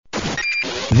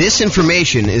This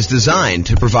information is designed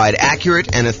to provide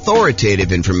accurate and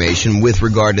authoritative information with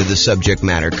regard to the subject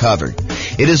matter covered.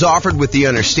 It is offered with the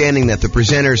understanding that the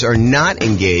presenters are not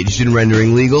engaged in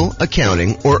rendering legal,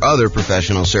 accounting, or other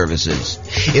professional services.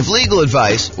 If legal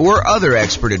advice or other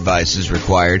expert advice is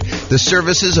required, the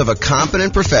services of a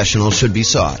competent professional should be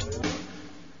sought.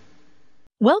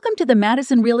 Welcome to the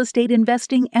Madison Real Estate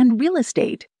Investing and Real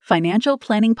Estate Financial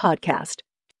Planning Podcast.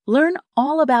 Learn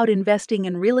all about investing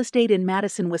in real estate in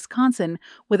Madison, Wisconsin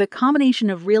with a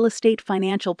combination of real estate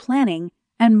financial planning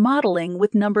and modeling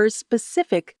with numbers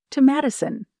specific to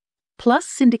Madison. Plus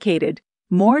syndicated,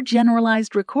 more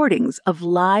generalized recordings of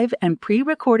live and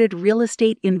pre-recorded real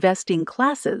estate investing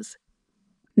classes.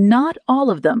 Not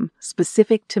all of them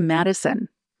specific to Madison.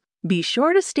 Be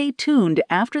sure to stay tuned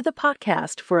after the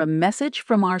podcast for a message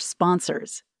from our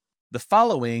sponsors. The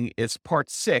following is part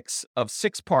 6 of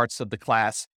 6 parts of the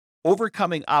class,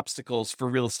 Overcoming Obstacles for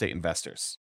Real Estate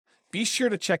Investors. Be sure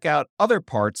to check out other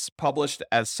parts published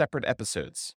as separate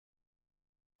episodes.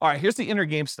 All right, here's the inner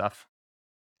game stuff.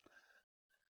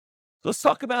 Let's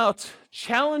talk about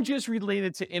challenges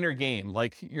related to inner game,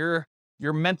 like your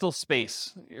mental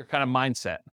space, your kind of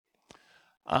mindset.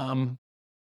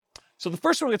 So the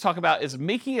first one we're going to talk about is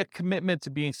making a commitment to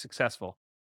being successful.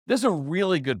 This is a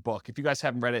really good book. If you guys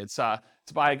haven't read it, it's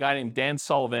by a guy named Dan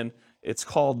Sullivan. It's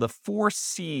called The 4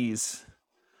 C's.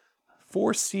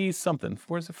 4 C's something.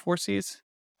 Is it 4 C's?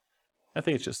 I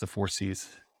think it's just the 4 C's.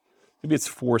 Maybe it's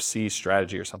 4C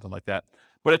strategy or something like that.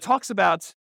 But it talks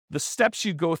about the steps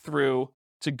you go through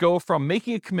to go from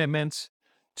making a commitment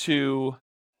to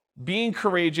being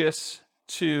courageous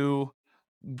to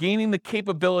gaining the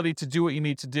capability to do what you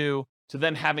need to do to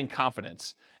then having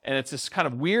confidence. And it's this kind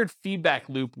of weird feedback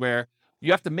loop where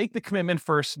you have to make the commitment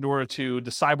first in order to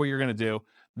decide what you're going to do.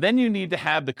 Then you need to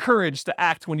have the courage to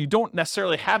act when you don't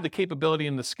necessarily have the capability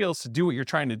and the skills to do what you're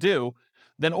trying to do.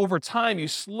 Then over time, you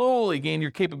slowly gain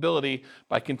your capability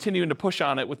by continuing to push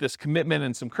on it with this commitment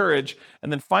and some courage. And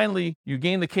then finally, you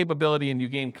gain the capability and you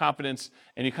gain confidence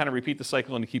and you kind of repeat the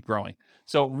cycle and you keep growing.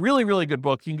 So really, really good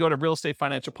book. You can go to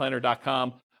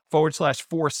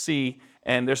realestateFinancialPlanner.com/4C,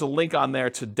 and there's a link on there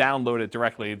to download it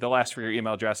directly. They'll ask for your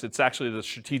email address. It's actually the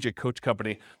Strategic Coach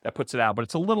Company that puts it out, but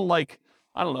it's a little like,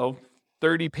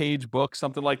 30-page book,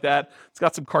 something like that. It's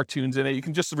got some cartoons in it. You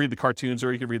can just read the cartoons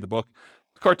or you can read the book.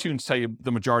 The cartoons tell you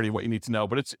the majority of what you need to know,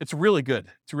 but it's really good.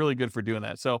 It's really good for doing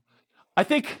that. So I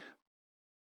think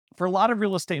for a lot of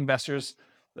real estate investors,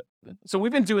 so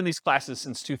we've been doing these classes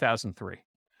since 2003.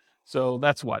 So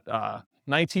that's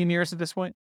 19 years at this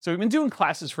point? So we've been doing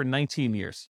classes for 19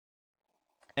 years.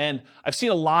 And I've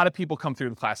seen a lot of people come through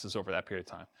the classes over that period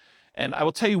of time. And I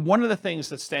will tell you, one of the things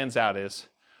that stands out is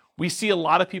we see a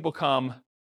lot of people come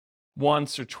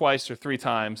once or twice or 3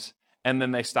 times, and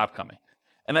then they stop coming.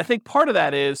 And I think part of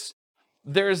that is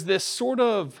there's this sort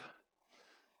of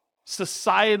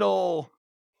societal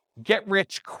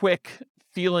get-rich-quick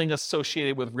feeling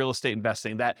associated with real estate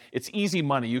investing, that it's easy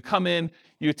money. You come in,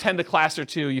 you attend a class or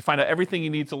 2, you find out everything you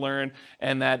need to learn,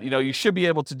 and that you should be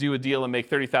able to do a deal and make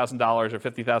 $30,000 or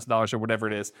 $50,000 or whatever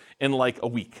it is in like a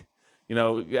week.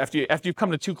 After you've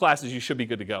come to 2 classes, you should be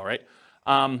good to go, right?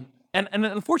 And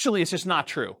unfortunately, it's just not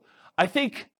true. I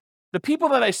think the people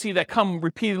that I see that come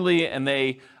repeatedly and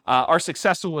they are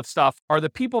successful with stuff are the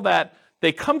people that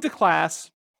they come to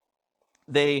class,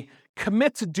 they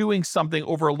commit to doing something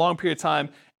over a long period of time,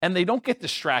 and they don't get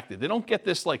distracted. They don't get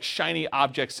this like shiny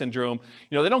object syndrome.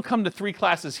 They don't come to 3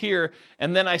 classes here,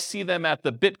 and then I see them at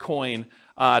the Bitcoin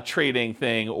trading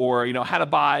thing, or how to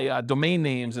buy domain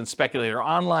names and speculate, or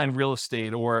online real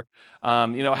estate, or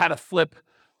how to flip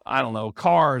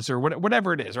cars or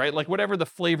whatever it is, right? Like whatever the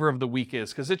flavor of the week is,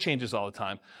 because it changes all the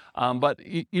time. But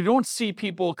you don't see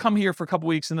people come here for a couple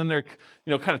weeks and then they're,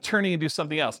 kind of turning and do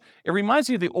something else. It reminds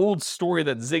me of the old story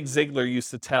that Zig Ziglar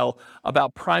used to tell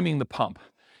about priming the pump.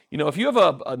 If you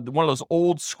have one of those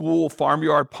old school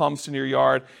farmyard pumps in your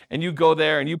yard and you go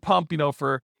there and you pump,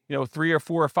 for 3 or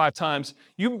 4 or 5 times,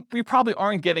 you probably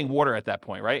aren't getting water at that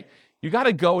point, right? You got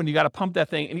to go and you got to pump that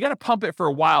thing, and you got to pump it for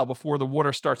a while before the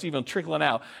water starts even trickling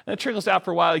out. And it trickles out for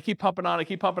a while. You keep pumping on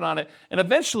it, and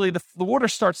eventually the water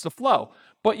starts to flow.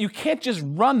 But you can't just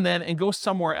run then and go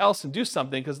somewhere else and do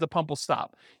something because the pump will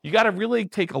stop. You got to really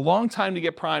take a long time to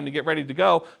get primed, to get ready to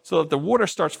go, so that the water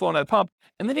starts flowing out of the pump.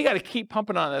 And then you got to keep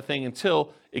pumping on that thing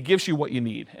until it gives you what you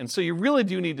need. And so you really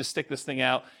do need to stick this thing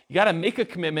out. You got to make a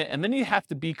commitment, and then you have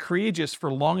to be courageous for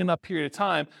a long enough period of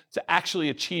time to actually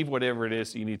achieve whatever it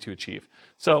is that you need to achieve.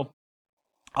 So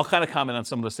I'll kind of comment on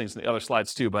some of those things in the other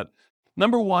slides too. But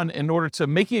number one, in order to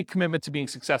making a commitment to being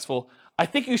successful, I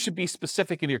think you should be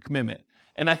specific in your commitment.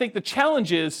 And I think the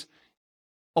challenge is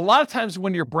a lot of times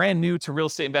when you're brand new to real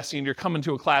estate investing and you're coming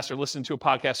to a class or listening to a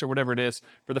podcast or whatever it is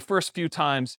for the first few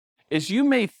times, is you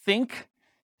may think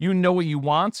you know what you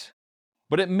want,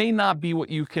 but it may not be what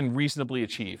you can reasonably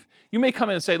achieve. You may come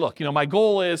in and say, look, my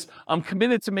goal is I'm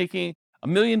committed to making $1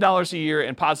 million a year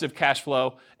in positive cash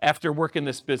flow after working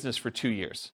this business for 2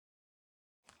 years.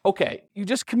 Okay, you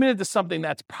just committed to something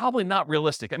that's probably not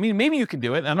realistic. I mean, maybe you can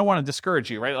do it, and I don't want to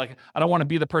discourage you, right? Like, I don't want to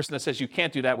be the person that says you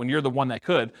can't do that when you're the one that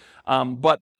could.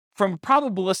 But from a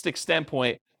probabilistic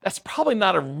standpoint, that's probably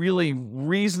not a really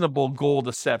reasonable goal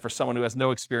to set for someone who has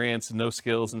no experience and no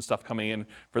skills and stuff coming in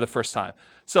for the first time.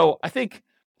 So I think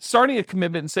starting a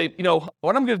commitment and say,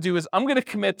 what I'm going to do is I'm going to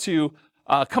commit to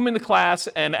coming to class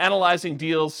and analyzing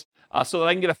deals so that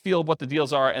I can get a feel of what the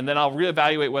deals are, and then I'll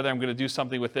reevaluate whether I'm going to do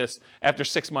something with this after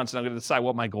 6 months, and I'm going to decide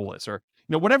what my goal is, or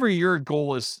whatever your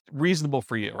goal is reasonable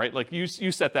for you, right? Like you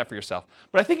set that for yourself.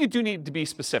 But I think you do need to be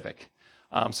specific,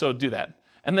 so do that.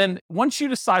 And then once you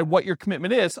decide what your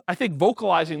commitment is, I think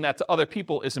vocalizing that to other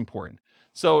people is important.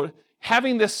 So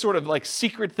having this sort of like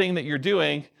secret thing that you're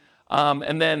doing,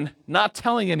 and then not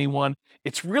telling anyone,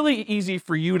 it's really easy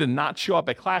for you to not show up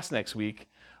at class next week.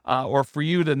 Or for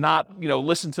you to not,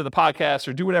 listen to the podcast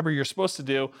or do whatever you're supposed to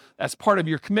do as part of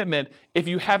your commitment if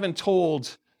you haven't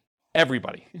told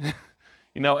everybody.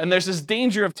 And there's this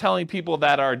danger of telling people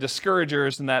that are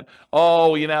discouragers and that,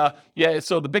 so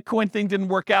the Bitcoin thing didn't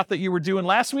work out that you were doing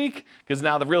last week, because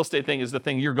now the real estate thing is the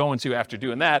thing you're going to after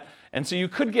doing that. And so you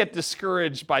could get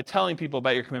discouraged by telling people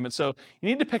about your commitment. So you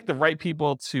need to pick the right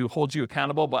people to hold you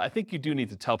accountable, but I think you do need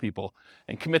to tell people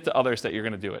and commit to others that you're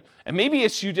going to do it. And maybe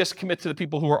it's you just commit to the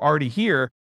people who are already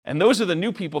here, and those are the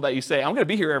new people that you say, I'm going to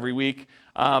be here every week,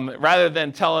 rather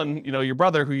than telling, your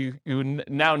brother who you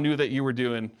now knew that you were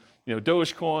doing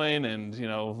Dogecoin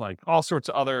and, like all sorts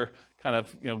of other kind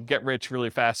of, get rich really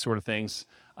fast sort of things,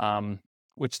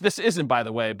 which this isn't, by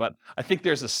the way, but I think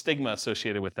there's a stigma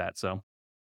associated with that. So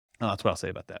that's what I'll say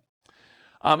about that.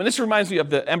 And this reminds me of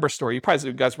the Ember story. You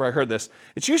probably guys probably heard this.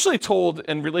 It's usually told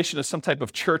in relation to some type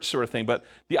of church sort of thing, but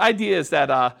the idea is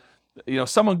that,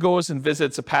 someone goes and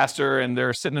visits a pastor and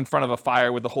they're sitting in front of a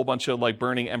fire with a whole bunch of like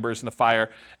burning embers in the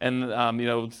fire. And,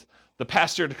 the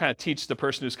pastor, to kind of teach the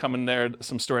person who's coming there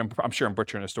some story, I'm sure I'm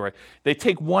butchering a story. They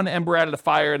take one ember out of the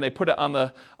fire and they put it on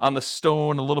the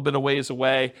stone a little bit of ways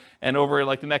away. And over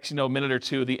like the next, minute or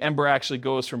two, the ember actually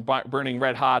goes from burning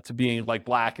red hot to being like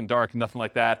black and dark and nothing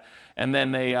like that. And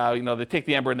then they, they take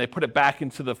the ember and they put it back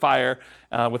into the fire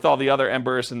with all the other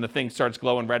embers, and the thing starts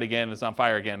glowing red again and it's on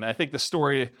fire again. And I think the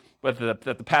story that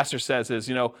the pastor says is,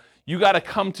 you got to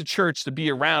come to church to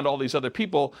be around all these other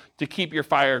people to keep your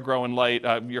fire growing light,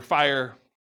 your fire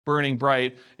burning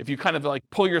bright. If you kind of like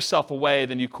pull yourself away,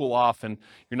 then you cool off and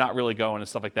you're not really going and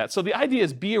stuff like that. So the idea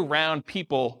is be around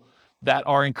people that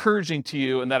are encouraging to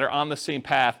you and that are on the same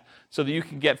path, so that you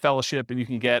can get fellowship and you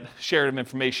can get shared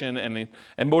information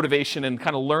and motivation and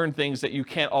kind of learn things that you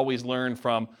can't always learn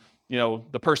from,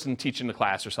 the person teaching the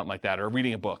class or something like that, or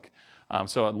reading a book.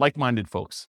 So like-minded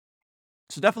folks.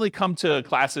 So definitely come to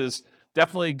classes,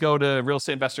 definitely go to real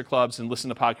estate investor clubs and listen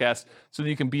to podcasts so that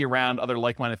you can be around other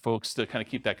like-minded folks to kind of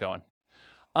keep that going.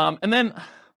 And then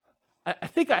I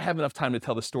think I have enough time to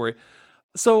tell the story.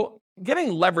 So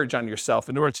getting leverage on yourself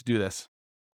in order to do this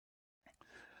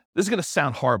is going to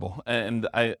sound horrible. And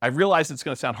I realize it's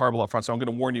going to sound horrible up front, so I'm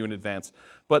going to warn you in advance.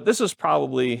 But this was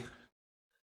probably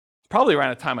around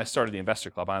the time I started the investor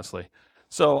club, honestly.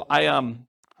 So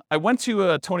I went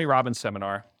to a Tony Robbins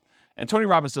seminar. And Tony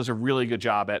Robbins does a really good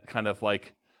job at kind of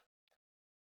like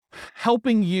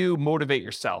helping you motivate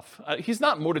yourself. He's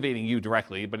not motivating you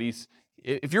directly, but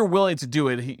if you're willing to do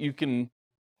it, you can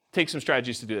take some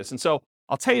strategies to do this. And so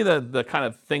I'll tell you the kind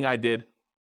of thing I did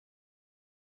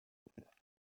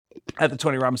at the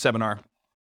Tony Robbins seminar.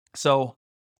 So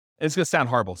it's going to sound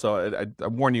horrible, so I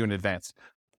warn you in advance.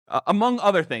 Among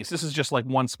other things, this is just like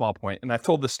one small point, and I've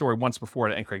told this story once before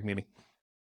at an NCRAG meeting.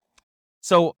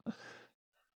 So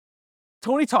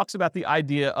Tony talks about the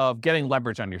idea of getting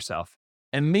leverage on yourself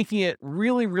and making it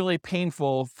really, really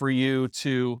painful for you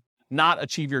to not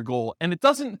achieve your goal. And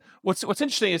what's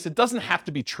interesting is it doesn't have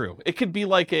to be true. It could be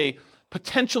like a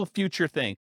potential future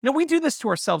thing. We do this to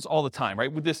ourselves all the time,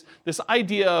 right? With this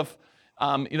idea of,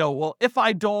 well, if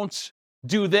I don't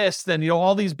do this, then,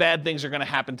 all these bad things are going to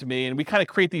happen to me. And we kind of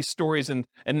create these stories and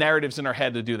narratives in our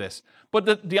head to do this.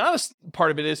 But the honest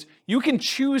part of it is you can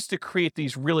choose to create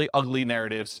these really ugly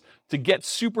narratives to get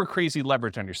super crazy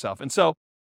leverage on yourself. And so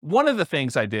one of the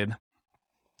things I did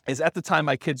is, at the time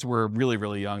my kids were really,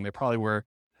 really young. They probably were,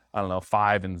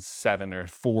 5 and 7 or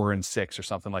 4 and 6 or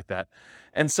something like that.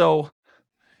 And so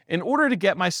in order to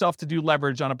get myself to do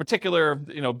leverage on a particular,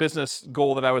 business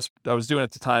goal that I was doing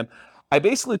at the time, I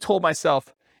basically told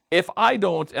myself, if I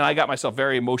don't, and I got myself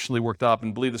very emotionally worked up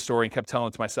and believed the story and kept telling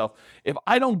it to myself, if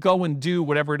I don't go and do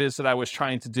whatever it is that I was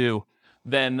trying to do,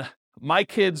 then my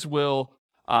kids will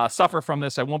suffer from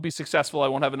this. I won't be successful. I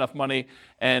won't have enough money.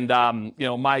 And,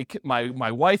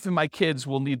 my wife and my kids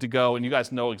will need to go, and you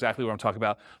guys know exactly what I'm talking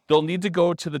about. They'll need to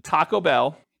go to the Taco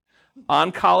Bell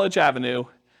on College Avenue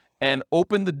and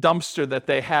open the dumpster that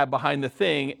they have behind the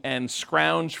thing and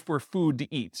scrounge for food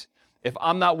to eat. If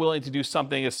I'm not willing to do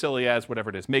something as silly as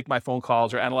whatever it is, make my phone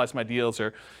calls or analyze my deals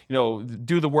or,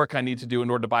 do the work I need to do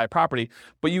in order to buy a property,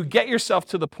 but you get yourself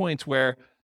to the point where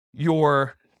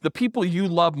the people you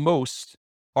love most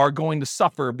are going to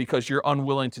suffer because you're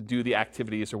unwilling to do the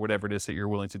activities or whatever it is that you're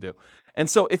willing to do. And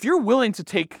so if you're willing to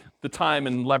take the time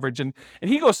and leverage, and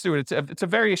he goes through it, it's a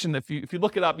variation. If you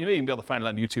look it up, you may even be able to find it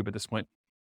on YouTube at this point.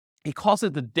 He calls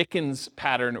it the Dickens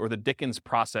pattern or the Dickens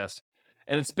process.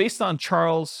 And it's based on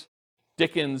Charles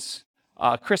Dickens'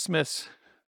 Christmas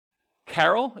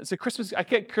Carol. Is it Christmas? I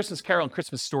get Christmas Carol and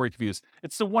Christmas Story confused.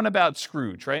 It's the one about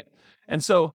Scrooge, right? And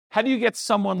so how do you get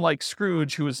someone like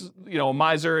Scrooge, who is, a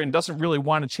miser and doesn't really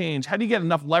want to change, how do you get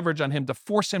enough leverage on him to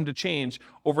force him to change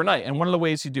overnight? And one of the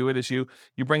ways you do it is you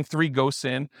bring 3 ghosts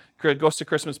in, Ghost of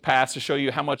Christmas Past, to show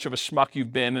you how much of a schmuck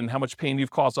you've been and how much pain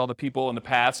you've caused all the people in the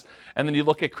past. And then you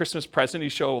look at Christmas Present, you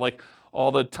show like all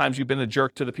the times you've been a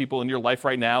jerk to the people in your life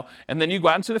right now. And then you go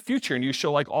out into the future and you show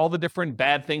like all the different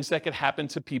bad things that could happen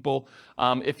to people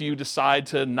if you decide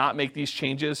to not make these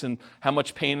changes, and how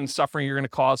much pain and suffering you're going to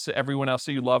cause to everyone else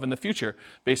that you love in the future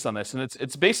based on this. And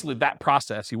it's basically that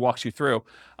process he walks you through.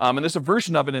 And there's a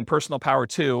version of it in Personal Power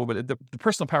 2, but the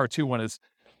Personal Power 2 one it's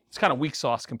kind of weak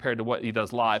sauce compared to what he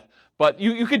does live. But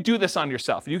you could do this on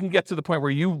yourself. You can get to the point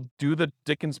where you do the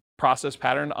Dickens process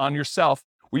pattern on yourself,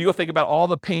 where you go think about all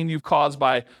the pain you've caused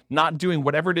by not doing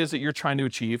whatever it is that you're trying to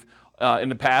achieve in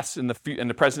the past, in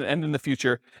the present, and in the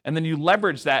future, and then you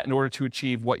leverage that in order to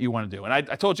achieve what you want to do. And I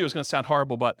told you it was going to sound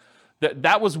horrible, but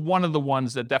that was one of the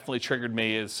ones that definitely triggered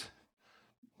me, is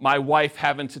my wife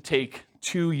having to take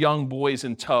 2 young boys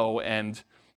in tow and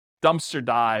dumpster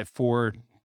dive for,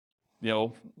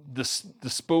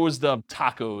 disposed of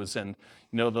tacos and,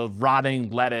 the rotting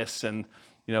lettuce and,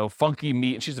 funky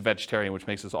meat. And she's a vegetarian, which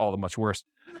makes this all the much worse.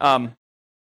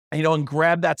 And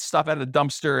grab that stuff out of the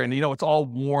dumpster, and, it's all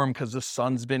warm because the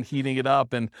sun's been heating it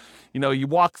up. And, you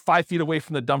walk 5 feet away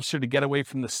from the dumpster to get away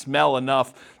from the smell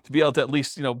enough to be able to at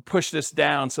least, push this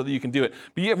down so that you can do it.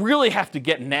 But you really have to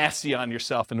get nasty on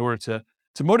yourself in order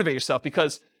to motivate yourself,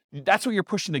 because that's what you're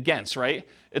pushing against, right?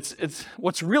 It's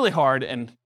what's really hard.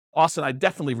 And Austin, I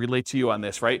definitely relate to you on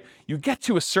this, right? You get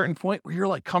to a certain point where you're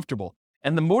like comfortable,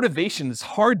 and the motivation is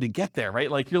hard to get there, right?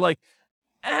 Like you're like,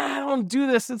 I don't do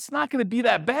this, it's not going to be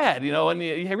that bad, and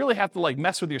you really have to like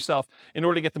mess with yourself in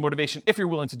order to get the motivation if you're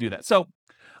willing to do that. So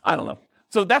I don't know.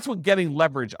 So that's what getting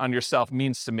leverage on yourself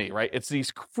means to me, right? It's these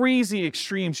crazy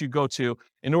extremes you go to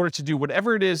in order to do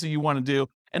whatever it is that you want to do.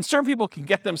 And certain people can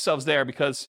get themselves there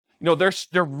because,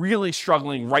 they're really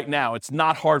struggling right now. It's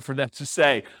not hard for them to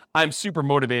say, I'm super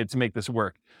motivated to make this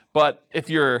work. But if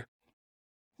you're,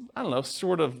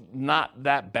 sort of not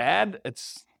that bad,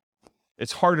 it's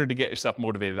harder to get yourself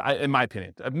motivated, in my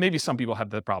opinion. Maybe some people have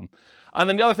that problem. And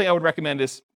then the other thing I would recommend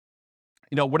is,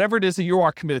 whatever it is that you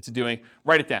are committed to doing,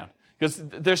 write it down. Because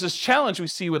there's this challenge we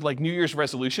see with like New Year's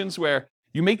resolutions, where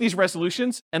you make these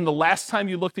resolutions, and the last time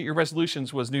you looked at your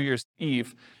resolutions was New Year's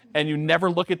Eve, and you never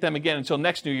look at them again until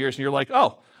next New Year's, and you're like,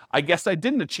 oh, I guess I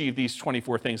didn't achieve these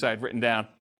 24 things I had written down.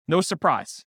 No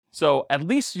surprise. So at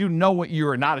least you know what you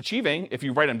are not achieving if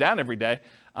you write them down every day,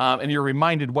 and you're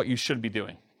reminded what you should be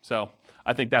doing. So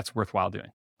I think that's worthwhile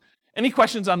doing. Any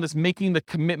questions on this making the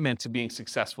commitment to being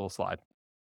successful slide?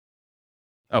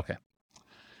 Okay.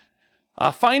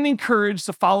 Finding courage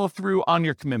to follow through on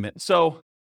your commitment. So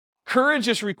courage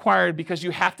is required because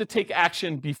you have to take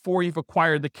action before you've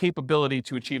acquired the capability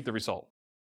to achieve the result.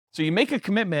 So you make a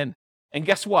commitment, and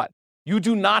guess what? You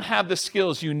do not have the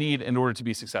skills you need in order to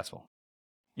be successful.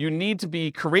 You need to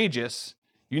be courageous.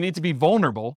 You need to be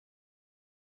vulnerable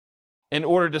in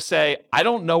order to say, I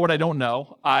don't know what I don't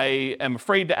know. I am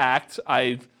afraid to act.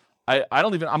 I'm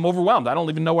overwhelmed. I don't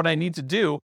even know what I need to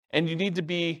do. And you need to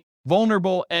be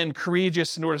vulnerable and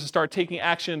courageous in order to start taking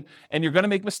action. And you're going to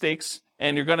make mistakes,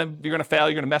 and you're going to fail.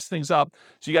 You're going to mess things up.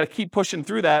 So you got to keep pushing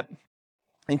through that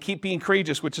and keep being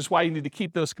courageous, which is why you need to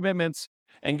keep those commitments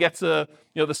and get to,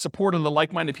 the support of the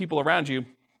like-minded people around you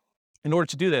in order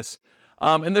to do this.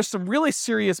 And there's some really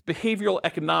serious behavioral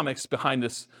economics behind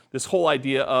this whole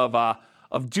idea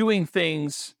of doing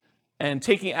things and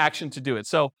taking action to do it.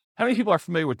 So how many people are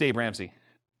familiar with Dave Ramsey?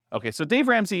 Okay, so Dave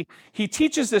Ramsey, he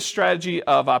teaches this strategy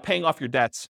of paying off your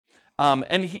debts.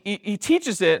 And he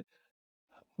teaches it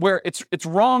where it's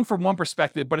wrong from one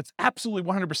perspective, but it's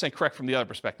absolutely 100% correct from the other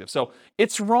perspective. So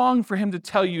it's wrong for him to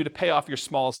tell you to pay off your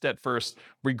smallest debt first,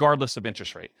 regardless of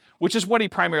interest rate, which is what he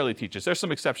primarily teaches. There's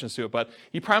some exceptions to it, but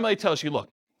he primarily tells you, look,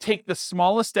 take the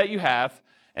smallest debt you have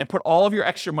and put all of your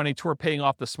extra money toward paying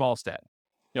off the smallest debt.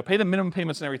 Pay the minimum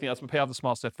payments and everything else, but pay off the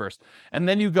smallest debt first. And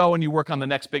then you go and you work on the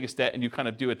next biggest debt and you kind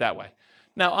of do it that way.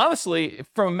 Now, honestly,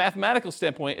 from a mathematical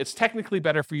standpoint, it's technically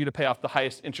better for you to pay off the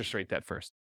highest interest rate debt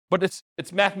first. But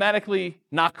it's mathematically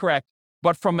not correct.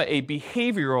 But from a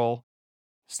behavioral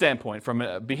standpoint, from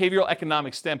a behavioral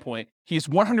economic standpoint, he's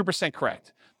 100%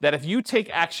 correct. That if you take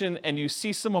action and you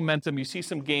see some momentum, you see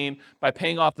some gain by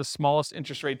paying off the smallest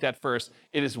interest rate debt first,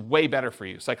 it is way better for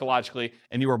you psychologically,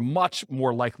 and you are much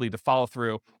more likely to follow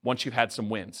through once you've had some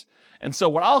wins. And so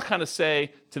what I'll kind of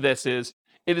say to this is,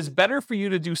 it is better for you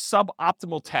to do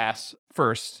suboptimal tasks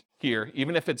first here,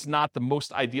 even if it's not the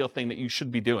most ideal thing that you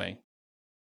should be doing,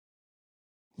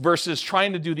 versus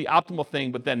trying to do the optimal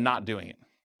thing but then not doing it.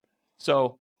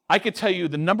 So I could tell you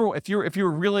the number, if you're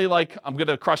really like, I'm going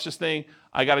to crush this thing,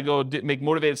 I got to go make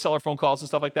motivated seller phone calls and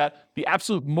stuff like that, the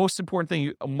absolute most important thing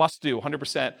you must do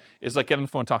 100% is like get on the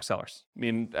phone and talk to sellers. I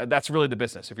mean, that's really the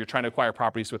business. If you're trying to acquire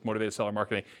properties with motivated seller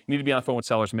marketing, you need to be on the phone with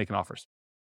sellers and making offers.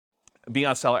 Being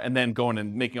on seller and then going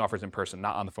and making offers in person,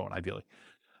 not on the phone, ideally.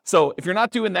 So if you're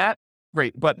not doing that,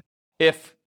 great.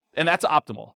 And that's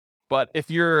optimal. But if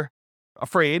you're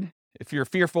afraid, if you're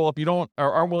fearful, if you don't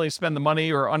or aren't willing to spend the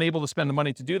money or unable to spend the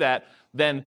money to do that,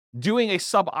 then doing a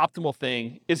suboptimal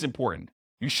thing is important.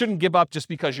 You shouldn't give up just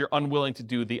because you're unwilling to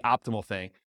do the optimal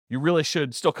thing. You really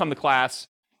should still come to class,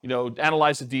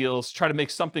 analyze the deals, try to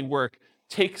make something work,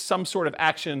 take some sort of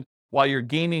action while you're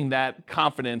gaining that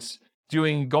confidence,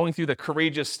 going through the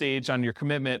courageous stage on your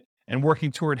commitment and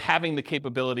working toward having the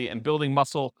capability and building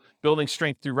muscle, building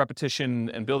strength through repetition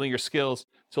and building your skills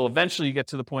till eventually you get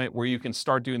to the point where you can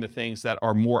start doing the things that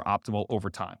are more optimal over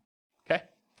time. Okay?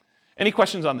 Any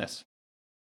questions on this?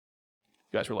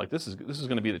 You guys were like, this is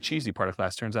going to be the cheesy part of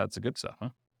class. Turns out it's the good stuff, huh?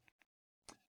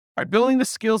 All right, building the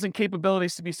skills and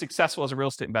capabilities to be successful as a real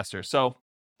estate investor. So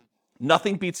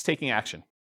nothing beats taking action.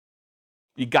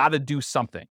 You got to do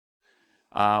something.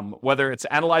 Whether it's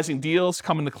analyzing deals,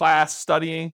 coming to class,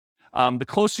 studying, the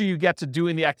closer you get to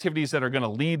doing the activities that are going to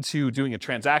lead to doing a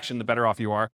transaction, the better off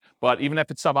you are. But even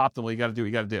if it's suboptimal, you got to do what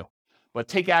you got to do. But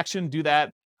take action, do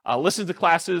that. Listen to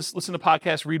classes, listen to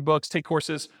podcasts, read books, take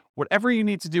courses, whatever you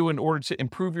need to do in order to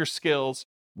improve your skills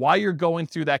while you're going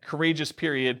through that courageous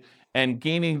period and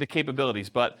gaining the capabilities.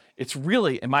 But it's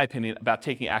really, in my opinion, about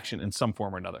taking action in some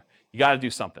form or another. You got to do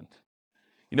something.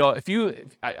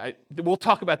 We'll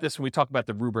talk about this when we talk about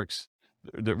the rubrics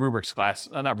class,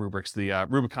 not rubrics, the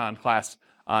Rubicon class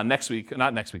next week,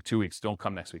 not next week, 2 weeks, don't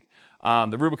come next week.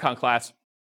 The Rubicon class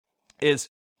is,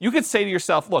 you could say to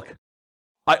yourself, look,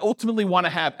 I ultimately want to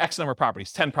have X number of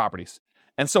properties, 10 properties.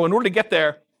 And so in order to get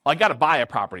there, I got to buy a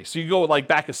property. So you go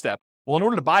back a step. Well, in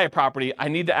order to buy a property, I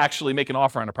need to actually make an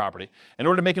offer on a property. In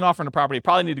order to make an offer on a property, I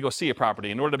probably need to go see a property.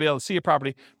 In order to be able to see a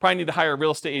property, probably need to hire a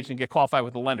real estate agent and get qualified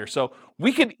with a lender. So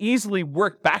we can easily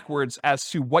work backwards as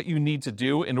to what you need to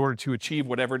do in order to achieve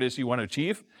whatever it is you want to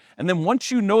achieve. And then once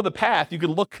you know the path, you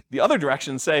can look the other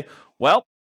direction and say, well,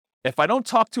 if I don't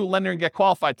talk to a lender and get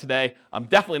qualified today, I'm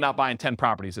definitely not buying 10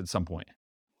 properties at some point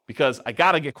because I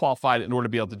got to get qualified in order to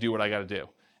be able to do what I got to do.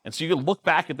 And so you can look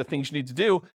back at the things you need to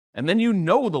do, and then you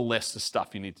know the list of stuff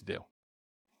you need to do,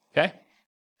 okay?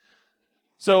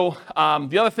 So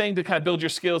the other thing to kind of build your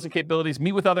skills and capabilities,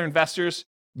 meet with other investors.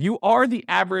 You are the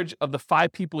average of the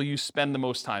 5 people you spend the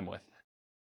most time with.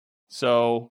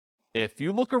 So if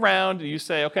you look around and you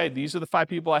say, okay, these are the 5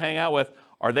 people I hang out with,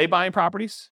 are they buying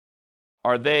properties?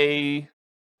 Are they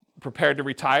prepared to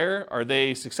retire? Are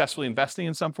they successfully investing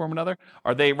in some form or another?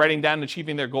 Are they writing down and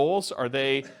achieving their goals? Are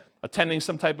they attending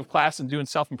some type of class and doing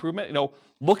self-improvement?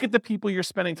 Look at the people you're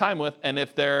spending time with, and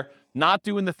if they're not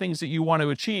doing the things that you want to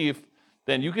achieve,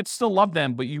 then you could still love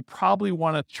them, but you probably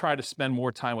want to try to spend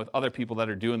more time with other people that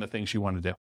are doing the things you want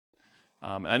to do.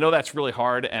 And I know that's really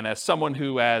hard, and as someone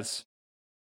who has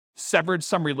severed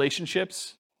some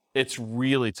relationships, it's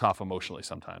really tough emotionally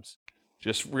sometimes.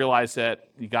 Just realize that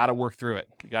you got to work through it.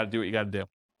 You got to do what you got to do.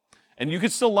 And you can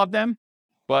still love them,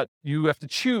 but you have to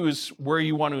choose where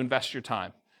you want to invest your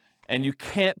time. And you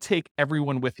can't take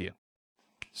everyone with you.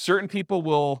 Certain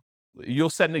people you'll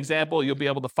set an example, you'll be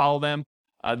able to follow them.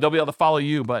 They'll be able to follow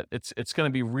you, but it's going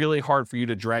to be really hard for you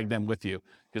to drag them with you.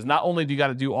 Because not only do you got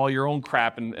to do all your own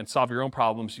crap and solve your own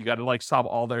problems, you got to solve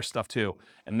all their stuff too.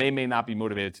 And they may not be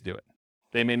motivated to do it.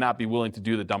 They may not be willing to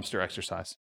do the dumpster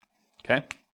exercise. Okay?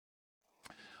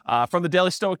 From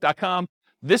thedailystoic.com,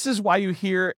 this is why you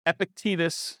hear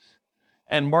Epictetus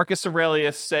and Marcus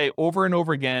Aurelius say over and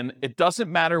over again, it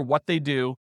doesn't matter what they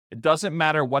do, it doesn't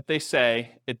matter what they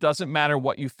say, it doesn't matter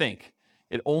what you think.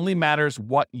 It only matters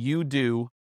what you do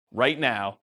right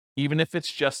now, even if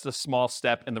it's just a small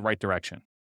step in the right direction.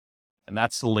 And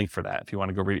that's the link for that if you want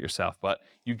to go read it yourself. But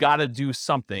you got to do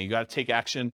something. You got to take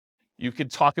action. You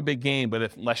could talk a big game,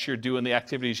 but unless you're doing the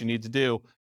activities you need to do,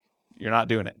 you're not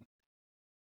doing it.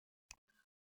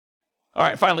 All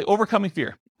right, finally, overcoming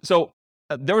fear. So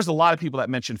there was a lot of people that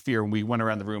mentioned fear when we went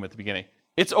around the room at the beginning.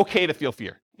 It's okay to feel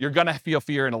fear. You're going to feel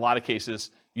fear in a lot of cases.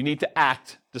 You need to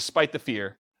act despite the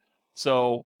fear.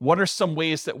 So what are some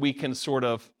ways that we can sort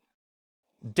of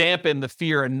dampen the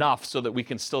fear enough so that we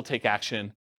can still take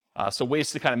action? So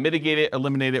ways to kind of mitigate it,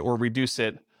 eliminate it, or reduce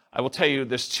it. I will tell you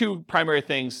there's two primary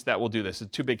things that will do this.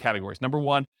 It's two big categories. Number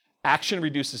one, action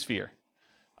reduces fear.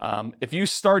 If you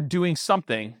start doing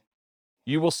something,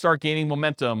 you will start gaining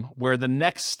momentum where the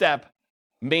next step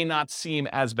may not seem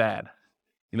as bad.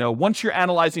 Once you're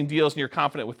analyzing deals and you're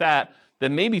confident with that,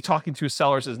 then maybe talking to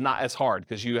sellers is not as hard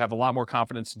because you have a lot more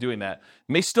confidence in doing that.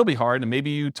 It may still be hard, and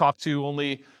maybe you talk to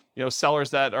only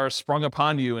sellers that are sprung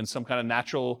upon you in some kind of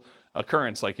natural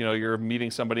occurrence, like you're meeting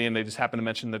somebody and they just happen to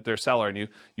mention that they're a seller, and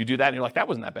you do that and you're like, that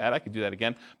wasn't that bad, I could do that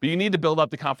again. But you need to build up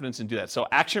the confidence and do that. So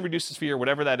action reduces fear,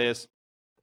 whatever that is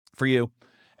for you.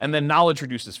 And then knowledge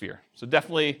reduces fear. So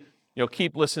definitely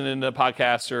keep listening to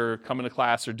podcasts or coming to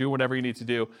class or do whatever you need to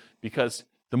do, because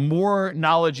the more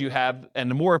knowledge you have and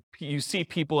the more you see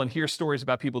people and hear stories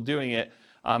about people doing it,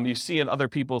 you see and other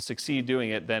people succeed doing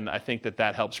it, then I think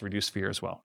that helps reduce fear as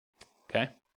well. Okay?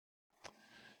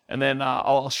 And then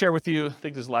I'll share with you, I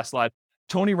think this is the last slide,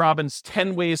 Tony Robbins'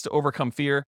 10 ways to overcome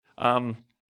fear. I'll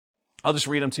just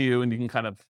read them to you and you can kind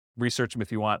of research them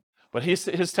if you want. But his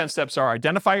 10 steps are: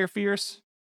 identify your fears,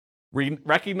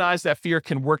 recognize that fear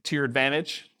can work to your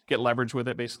advantage, get leverage with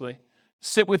it basically.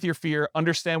 Sit with your fear,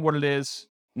 understand what it is,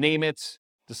 name it,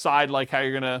 decide how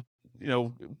you're gonna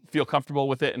feel comfortable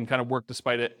with it and kind of work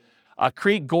despite it.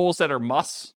 Create goals that are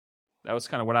musts. That was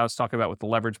kind of what I was talking about with the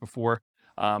leverage before.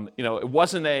 It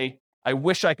wasn't I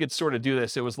wish I could sort of do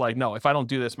this. It was like, no, if I don't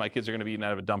do this, my kids are going to be eaten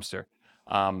out of a dumpster.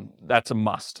 That's a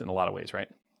must in a lot of ways, right?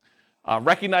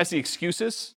 Recognize the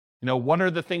excuses. What are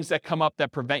the things that come up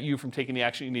that prevent you from taking the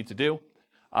action you need to do?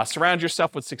 Surround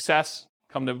yourself with success.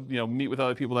 Come to, meet with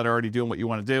other people that are already doing what you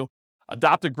want to do.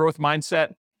 Adopt a growth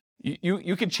mindset.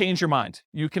 You can change your mind.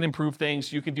 You can improve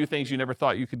things. You can do things you never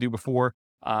thought you could do before.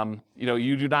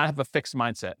 You do not have a fixed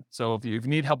mindset. So if you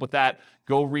need help with that,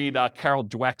 go read Carol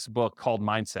Dweck's book called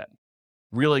Mindset.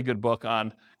 Really good book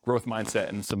on growth mindset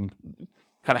and some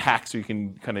kind of hacks so you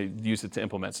can kind of use it to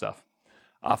implement stuff.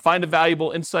 Find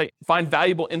valuable insight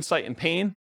in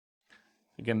pain.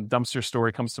 Again, dumpster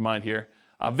story comes to mind here.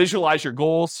 Visualize your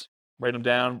goals, write them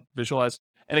down, visualize,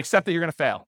 and accept that you're going to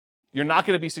fail. You're not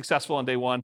going to be successful on day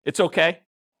one. It's okay.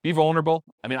 Be vulnerable.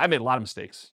 I made a lot of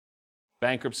mistakes.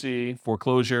 Bankruptcy,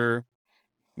 foreclosure,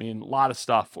 a lot of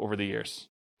stuff over the years.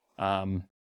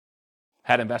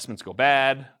 Had investments go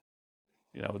bad.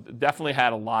 Definitely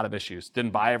had a lot of issues.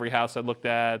 Didn't buy every house I looked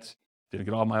at. Didn't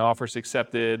get all my offers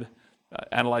accepted.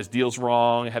 Analyzed deals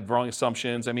wrong. Had wrong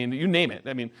assumptions. You name it.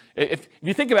 If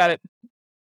you think about it,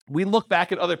 we look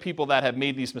back at other people that have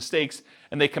made these mistakes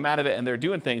and they come out of it and they're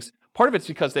doing things. Part of it's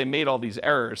because they made all these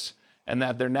errors and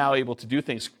that they're now able to do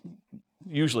things,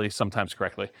 usually sometimes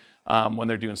correctly, when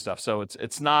they're doing stuff. So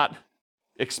it's not,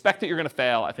 expect that you're going to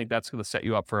fail. I think that's going to set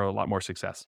you up for a lot more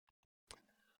success.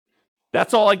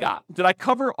 That's all I got. Did I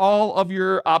cover all of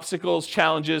your obstacles,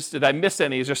 challenges? Did I miss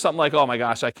any? Is there something like, oh my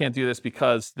gosh, I can't do this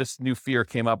because this new fear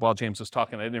came up while James was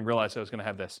talking. I didn't realize I was going to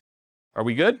have this. Are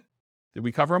we good? Did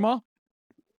we cover them all?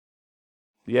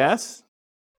 Yes?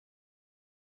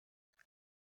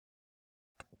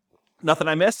 Nothing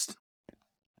I missed?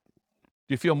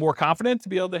 Do you feel more confident to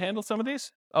be able to handle some of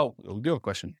these? Oh, we do have a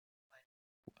question.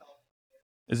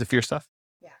 Is it fear stuff?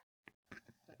 Yeah.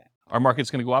 Okay. Our market's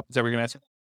going to go up? Is that what you're going to answer?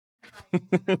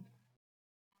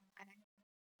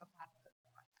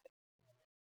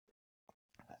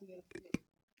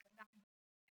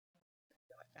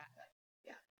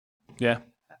 Yeah.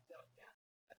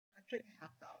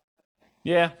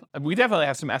 Yeah, we definitely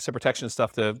have some asset protection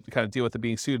stuff to kind of deal with it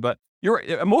being sued, but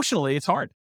emotionally, it's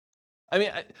hard.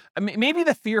 Maybe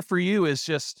the fear for you is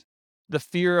just the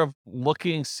fear of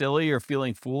looking silly or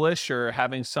feeling foolish or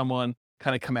having someone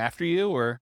kind of come after you,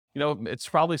 or, it's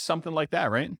probably something like that,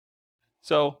 right?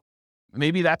 So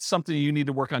maybe that's something you need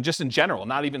to work on just in general,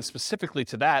 not even specifically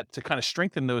to that, to kind of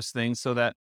strengthen those things so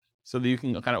that you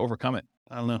can kind of overcome it.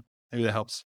 I don't know. Maybe that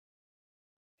helps.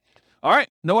 All right.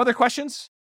 No other questions?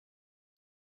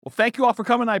 Well, thank you all for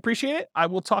coming. I appreciate it. I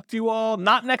will talk to you all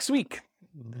not next week.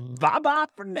 Bye-bye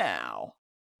for now.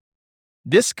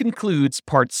 This concludes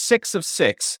part 6 of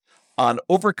 6 on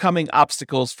overcoming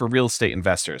obstacles for real estate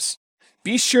investors.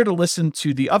 Be sure to listen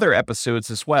to the other episodes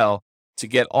as well to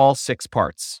get all 6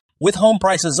 parts. With home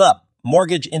prices up,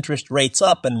 mortgage interest rates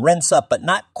up, and rents up, but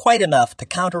not quite enough to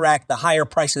counteract the higher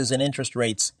prices and interest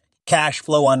rates, cash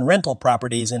flow on rental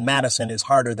properties in Madison is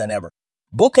harder than ever.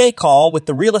 Book a call with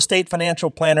the Real Estate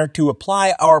Financial Planner to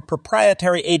apply our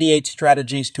proprietary 88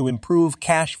 strategies to improve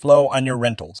cash flow on your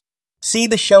rentals. See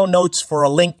the show notes for a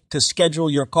link to schedule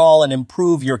your call and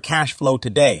improve your cash flow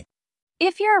today.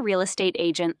 If you're a real estate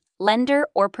agent, lender,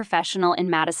 or professional in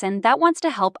Madison that wants to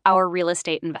help our real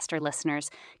estate investor listeners,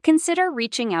 consider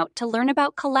reaching out to learn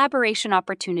about collaboration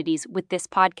opportunities with this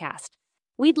podcast.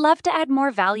 We'd love to add more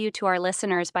value to our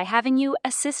listeners by having you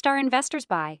assist our investors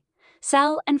buy,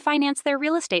 sell, and finance their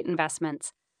real estate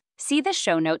investments. See the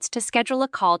show notes to schedule a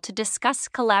call to discuss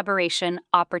collaboration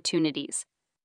opportunities.